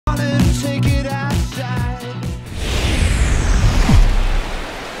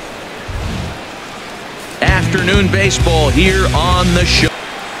afternoon baseball here on the show.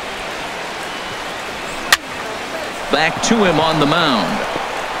 Back to him on the mound.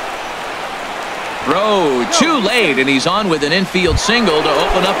 Throw too late, and he's on with an infield single to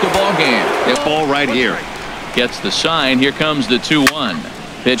open up the ball game. The ball right here. Gets the sign. Here comes the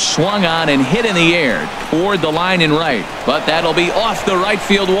 2-1. Pitch swung on and hit in the air toward the line in right, but that'll be off the right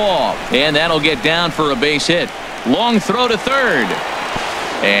field wall, and that'll get down for a base hit. Long throw to third,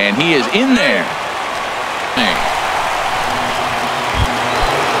 and he is in there.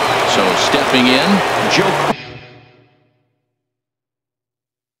 So stepping in, Joe.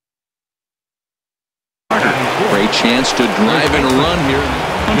 Great chance to drive in a run here.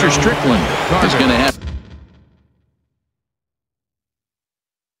 Hunter Strickland is going to have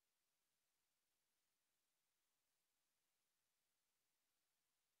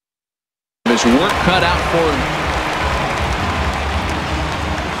his work cut out for him.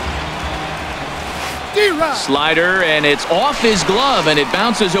 Slider, and it's off his glove, and it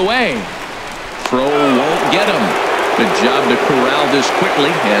bounces away. Throw won't get him. Good job to corral this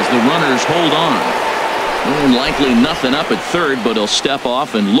quickly as the runners hold on. More than likely nothing up at third, but he'll step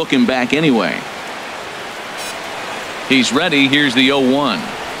off and look him back anyway. He's ready. Here's the 0-1.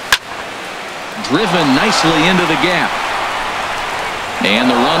 Driven nicely into the gap. And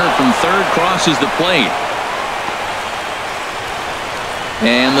the runner from third crosses the plate.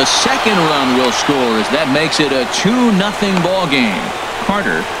 And the second run will score as that makes it a 2-0 ball game.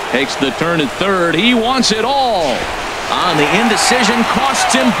 Carter takes the turn at third. He wants it all. On the indecision costs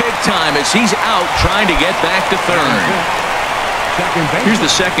him big time as he's out trying to get back to third. Here's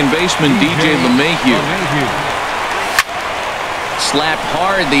the second baseman, DJ LeMahieu. Slapped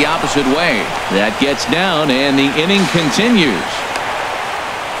hard the opposite way. That gets down and the inning continues.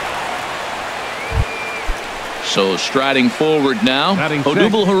 So striding forward now,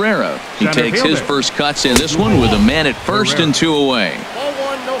 Odubel Herrera. He takes his first cuts in this one with a man at first and 2 away.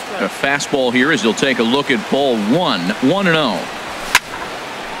 A fastball here as he'll take a look at ball 1, 1-0.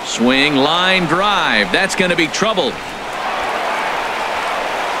 Swing, line drive. That's going to be trouble.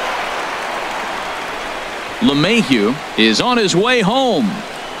 LeMahieu is on his way home.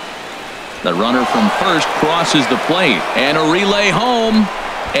 The runner from first crosses the plate, and a relay home,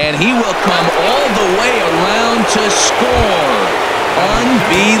 and he will come all the way around to score.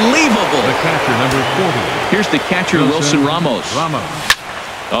 Unbelievable. The catcher, number 40. Here's the catcher, Wilson Ramos.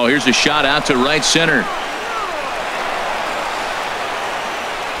 Oh, here's a shot out to right center.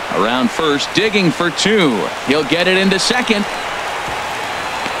 Around first, digging for 2. He'll get it into second.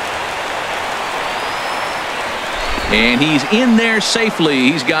 And he's in there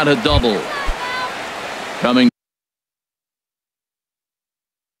safely. He's got a double. Coming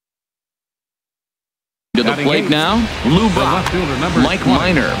to the plate now, Lou Brock. Mike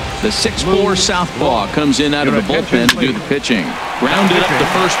Minor, the 6'4" southpaw, comes in out of the bullpen to do the pitching. Grounded up the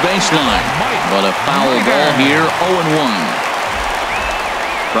first baseline, but a foul ball here, 0-1.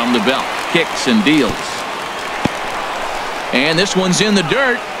 From the belt, kicks and deals. And this one's in the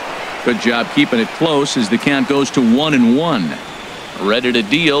dirt. Good job keeping it close as the count goes to 1-1. Ready to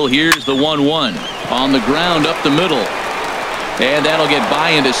deal. Here's the 1-1 on the ground up the middle, and that'll get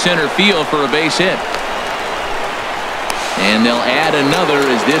by into center field for a base hit. And they'll add another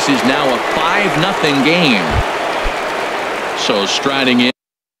as this is now a 5-0 game. So striding in.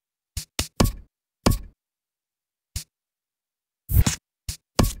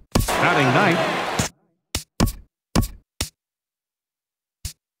 Batting ninth.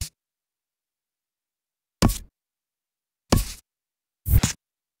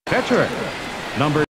 Catcher, number